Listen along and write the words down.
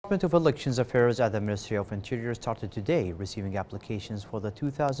Department of Elections Affairs at the Ministry of Interior started today receiving applications for the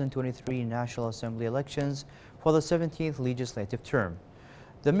 2023 National Assembly elections for the 17th legislative term.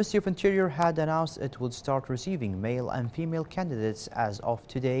 The Ministry of Interior had announced it would start receiving male and female candidates as of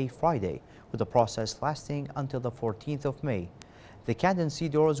today, Friday, with the process lasting until the 14th of May. The candidacy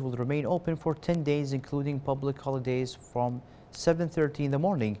doors will remain open for 10 days, including public holidays, from 7:30 in the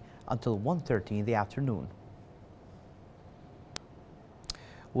morning until 1:30 in the afternoon.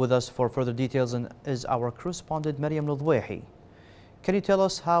 With us for further details is our correspondent Mariam Nudwehi. Can you tell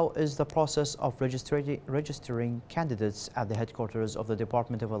us how is the process of registering candidates at the headquarters of the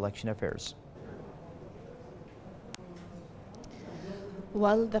Department of Election Affairs?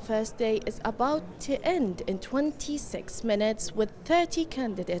 Well, the first day is about to end in 26 minutes with 30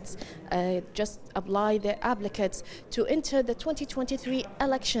 candidates just apply their applications to enter the 2023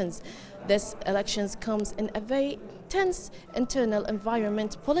 elections. This elections comes in a very tense internal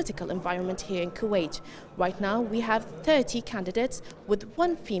environment, political environment here in Kuwait. Right now we have 30 candidates with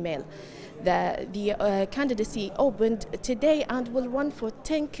one female. The candidacy opened today and will run for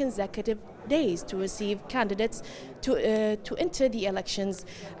 10 consecutive days to receive candidates to enter the elections.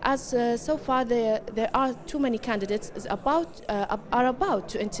 As so far there are too many candidates are about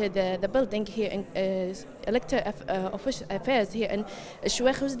to enter the building here in elector affairs here in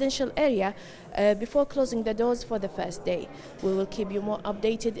Shuwaikh residential area before closing the doors for the first day. We will keep you more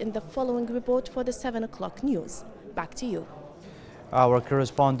updated in the following report for the 7 o'clock news. Back to you. Our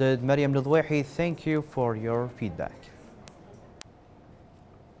correspondent Mariam Nudwehi, thank you for your feedback.